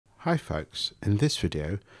Hi folks, in this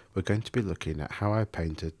video we're going to be looking at how I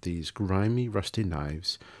painted these grimy rusty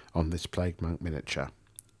knives on this Plaguemonk miniature.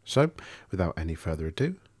 So without any further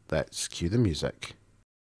ado, let's cue the music.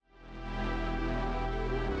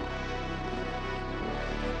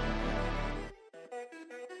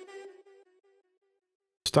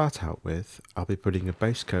 To start out with, I'll be putting a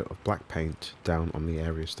base coat of black paint down on the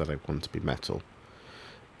areas that I want to be metal.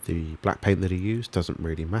 The black paint that I use doesn't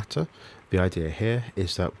really matter. The idea here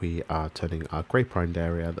is that we are turning our grey primed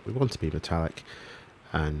area that we want to be metallic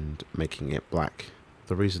and making it black.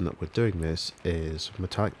 The reason that we're doing this is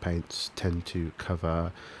metallic paints tend to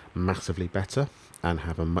cover massively better and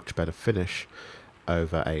have a much better finish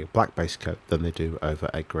over a black base coat than they do over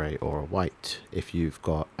a grey or a white. If you've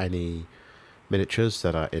got any miniatures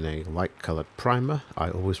that are in a light coloured primer, I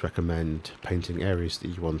always recommend painting areas that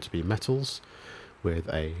you want to be metals with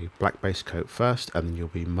a black base coat first, and then you'll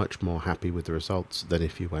be much more happy with the results than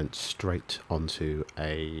if you went straight onto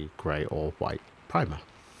a grey or white primer.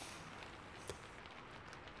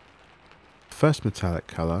 First metallic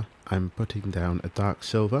colour, I'm putting down a dark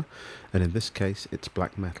silver, and in this case it's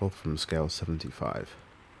black metal from scale 75.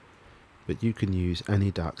 But you can use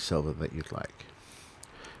any dark silver that you'd like.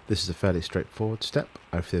 This is a fairly straightforward step.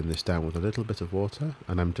 I've thinned this down with a little bit of water,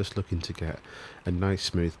 and I'm just looking to get a nice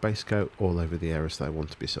smooth base coat all over the areas that I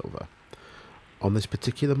want to be silver. On this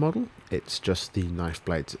particular model, it's just the knife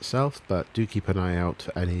blades itself, but do keep an eye out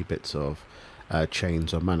for any bits of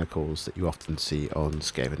chains or manacles that you often see on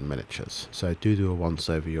Skaven miniatures. So do a once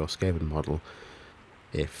over your Skaven model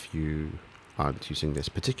if you aren't using this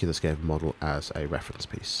particular Skaven model as a reference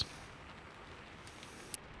piece.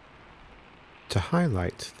 To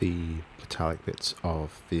highlight the metallic bits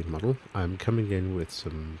of the model, I'm coming in with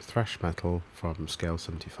some thrash metal from scale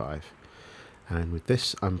 75. And with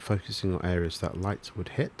this, I'm focusing on areas that light would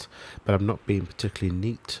hit, but I'm not being particularly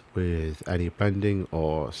neat with any blending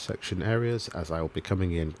or section areas, as I will be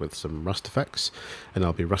coming in with some rust effects, and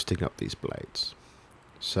I'll be rusting up these blades.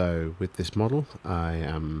 So with this model, I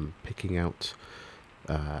am picking out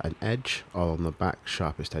an edge on the back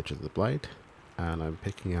sharpest edge of the blade, and I'm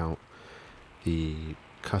picking out the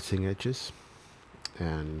cutting edges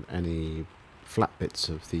and any flat bits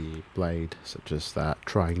of the blade, such as that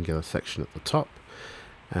triangular section at the top,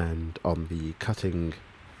 and on the cutting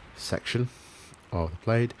section of the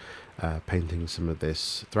blade, painting some of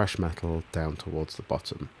this thrash metal down towards the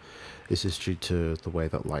bottom. This is due to the way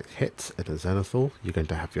that light hits in a zenithal. You're going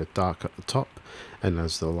to have your dark at the top, and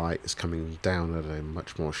as the light is coming down at a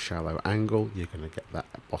much more shallow angle, you're going to get that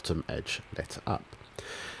bottom edge lit up.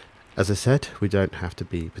 As I said, we don't have to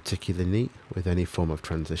be particularly neat with any form of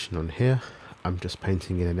transition on here. I'm just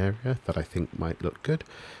painting in an area that I think might look good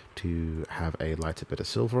to have a lighter bit of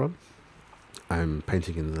silver on. I'm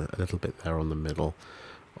painting in a little bit there on the middle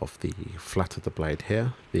of the flat of the blade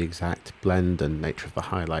here. The exact blend and nature of the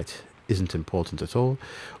highlight isn't important at all.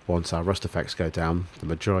 Once our rust effects go down, the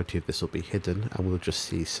majority of this will be hidden, and we'll just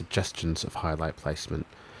see suggestions of highlight placement,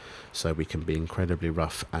 so we can be incredibly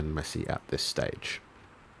rough and messy at this stage.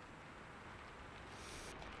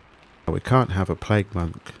 We can't have a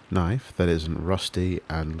Plaguemonk knife that isn't rusty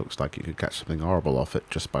and looks like you could catch something horrible off it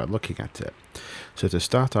just by looking at it. So to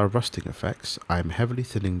start our rusting effects, I'm heavily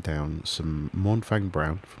thinning down some mournfang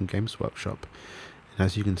brown from Games Workshop. And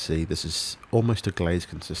as you can see, this is almost a glaze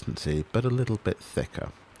consistency, but a little bit thicker.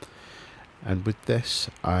 And with this,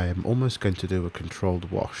 I'm almost going to do a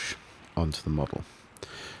controlled wash onto the model.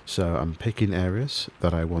 So I'm picking areas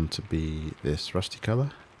that I want to be this rusty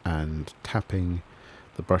colour and tapping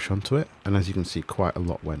the brush onto it, and as you can see, quite a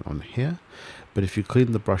lot went on here. But if you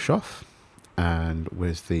clean the brush off and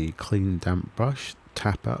with the clean damp brush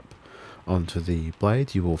tap up onto the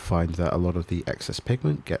blade, you will find that a lot of the excess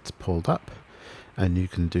pigment gets pulled up, and you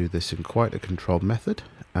can do this in quite a controlled method.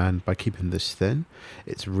 And by keeping this thin,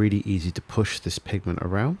 it's really easy to push this pigment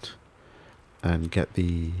around and get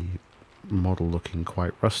the model looking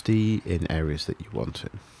quite rusty in areas that you want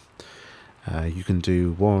it. You can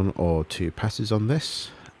do 1 or 2 passes on this,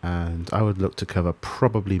 and I would look to cover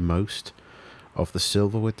probably most of the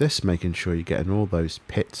silver with this, making sure you're getting all those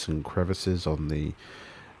pits and crevices on the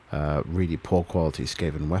really poor quality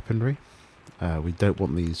Skaven weaponry. We don't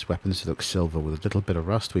want these weapons to look silver with a little bit of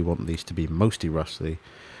rust. We want these to be mostly rusty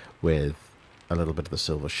with a little bit of the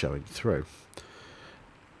silver showing through.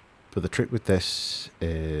 But the trick with this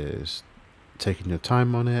is taking your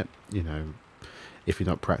time on it. You know, if you're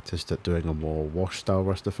not practiced at doing a more wash style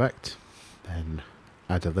rust effect, then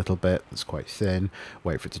add a little bit that's quite thin,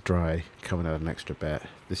 wait for it to dry, come and add an extra bit.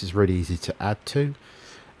 This is really easy to add to,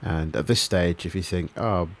 and at this stage, if you think,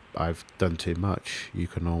 oh, I've done too much, you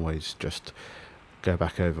can always just go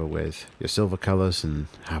back over with your silver colours and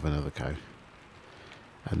have another go.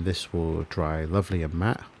 And this will dry lovely and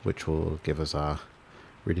matte, which will give us our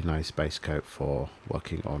really nice base coat for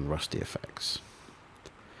working on rusty effects.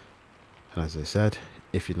 And as I said,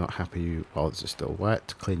 if you're not happy while it's still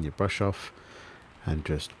wet, clean your brush off and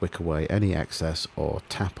just wick away any excess or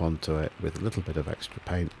tap onto it with a little bit of extra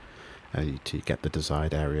paint and to get the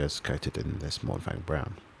desired areas coated in this mournfang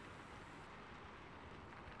brown.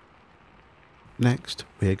 Next,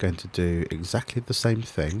 we are going to do exactly the same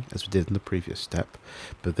thing as we did in the previous step,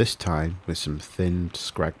 but this time with some thinned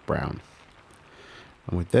skrag brown.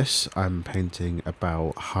 And with this, I'm painting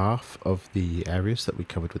about half of the areas that we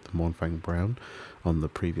covered with the mournfang brown on the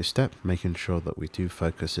previous step, making sure that we do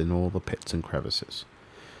focus in all the pits and crevices.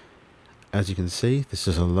 As you can see, this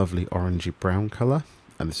is a lovely orangey brown colour,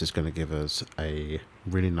 and this is going to give us a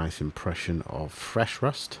really nice impression of fresh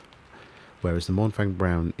rust, whereas the mournfang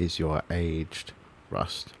brown is your aged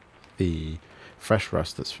rust. The fresh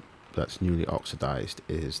rust that's newly oxidized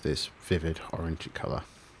is this vivid orangey colour,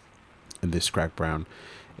 and this skrag brown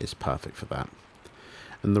is perfect for that.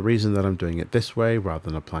 And the reason that I'm doing it this way rather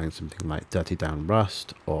than applying something like dirty down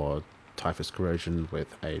rust or typhus corrosion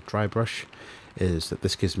with a dry brush is that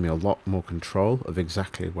this gives me a lot more control of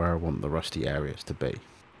exactly where I want the rusty areas to be.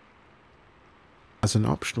 As an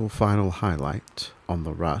optional final highlight on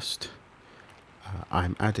the rust,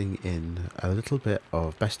 I'm adding in a little bit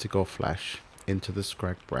of bestigor flesh into the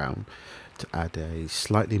skrag brown to add a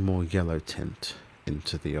slightly more yellow tint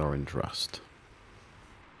into the orange rust.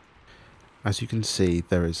 As you can see,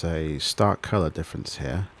 there is a stark colour difference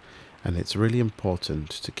here, and it's really important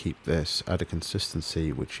to keep this at a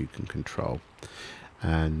consistency which you can control.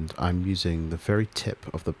 And I'm using the very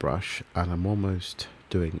tip of the brush, and I'm almost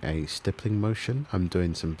doing a stippling motion. I'm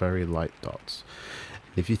doing some very light dots.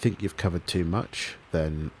 If you think you've covered too much,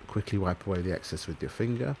 then quickly wipe away the excess with your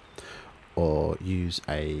finger, or use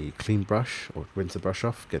a clean brush, or rinse the brush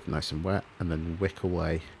off, get it nice and wet, and then wick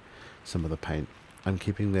away some of the paint. I'm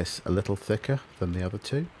keeping this a little thicker than the other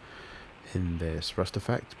two in this rust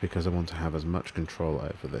effect because I want to have as much control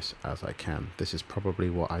over this as I can. This is probably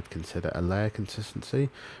what I'd consider a layer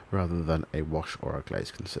consistency rather than a wash or a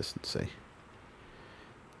glaze consistency.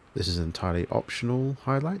 This is an entirely optional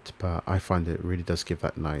highlight, but I find it really does give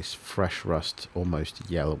that nice fresh rust,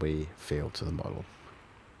 almost yellowy feel to the model.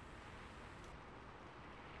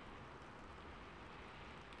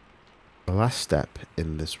 The last step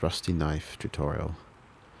in this rusty knife tutorial,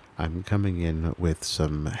 I'm coming in with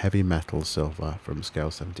some heavy metal silver from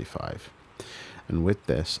scale 75. And with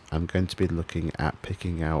this, I'm going to be looking at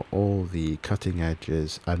picking out all the cutting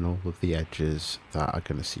edges and all of the edges that are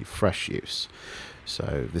going to see fresh use.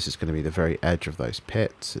 So this is going to be the very edge of those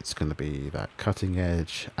pits, it's going to be that cutting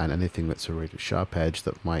edge and anything that's a really sharp edge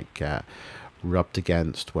that might get rubbed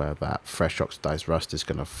against where that fresh oxidized rust is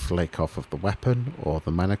going to flake off of the weapon or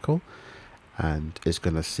the manacle, and is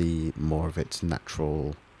going to see more of its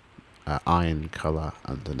natural iron colour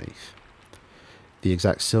underneath. The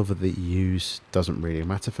exact silver that you use doesn't really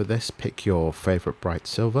matter for this. Pick your favourite bright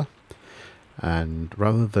silver, and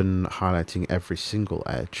rather than highlighting every single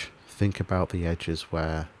edge, think about the edges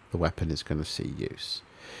where the weapon is going to see use.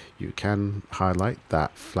 You can highlight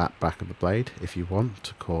that flat back of the blade if you want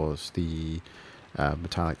to cause the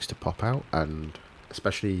metallics to pop out, and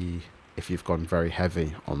especially if you've gone very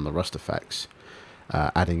heavy on the rust effects,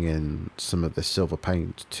 adding in some of the silver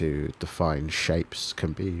paint to define shapes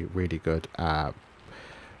can be really good at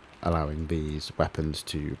allowing these weapons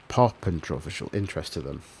to pop and draw visual interest to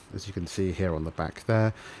them. As you can see here on the back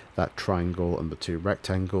there, that triangle and the two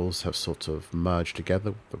rectangles have sort of merged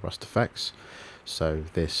together with the rust effects. So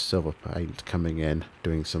this silver paint coming in,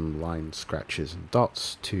 doing some line scratches and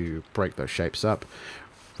dots to break those shapes up,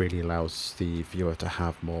 really allows the viewer to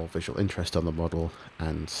have more visual interest on the model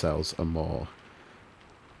and sells a more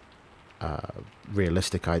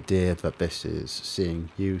realistic idea that this is seeing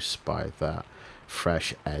use by that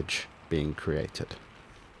fresh edge being created.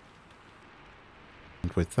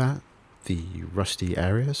 And with that, the rusty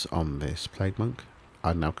areas on this Plaguemonk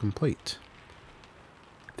are now complete.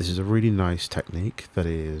 This is a really nice technique that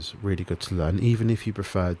is really good to learn, even if you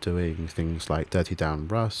prefer doing things like dirty down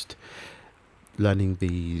rust. Learning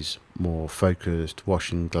these more focused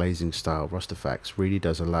washing glazing style rust effects really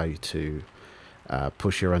does allow you to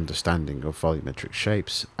push your understanding of volumetric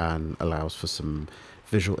shapes and allows for some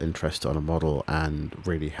visual interest on a model, and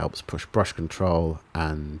really helps push brush control,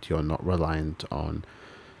 and you're not reliant on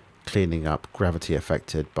cleaning up gravity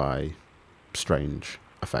affected by strange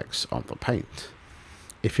effects on the paint.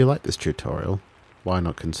 If you like this tutorial, why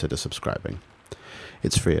not consider subscribing?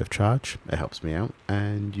 It's free of charge, it helps me out,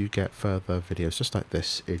 and you get further videos just like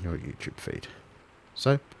this in your YouTube feed.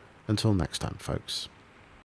 So, until next time folks.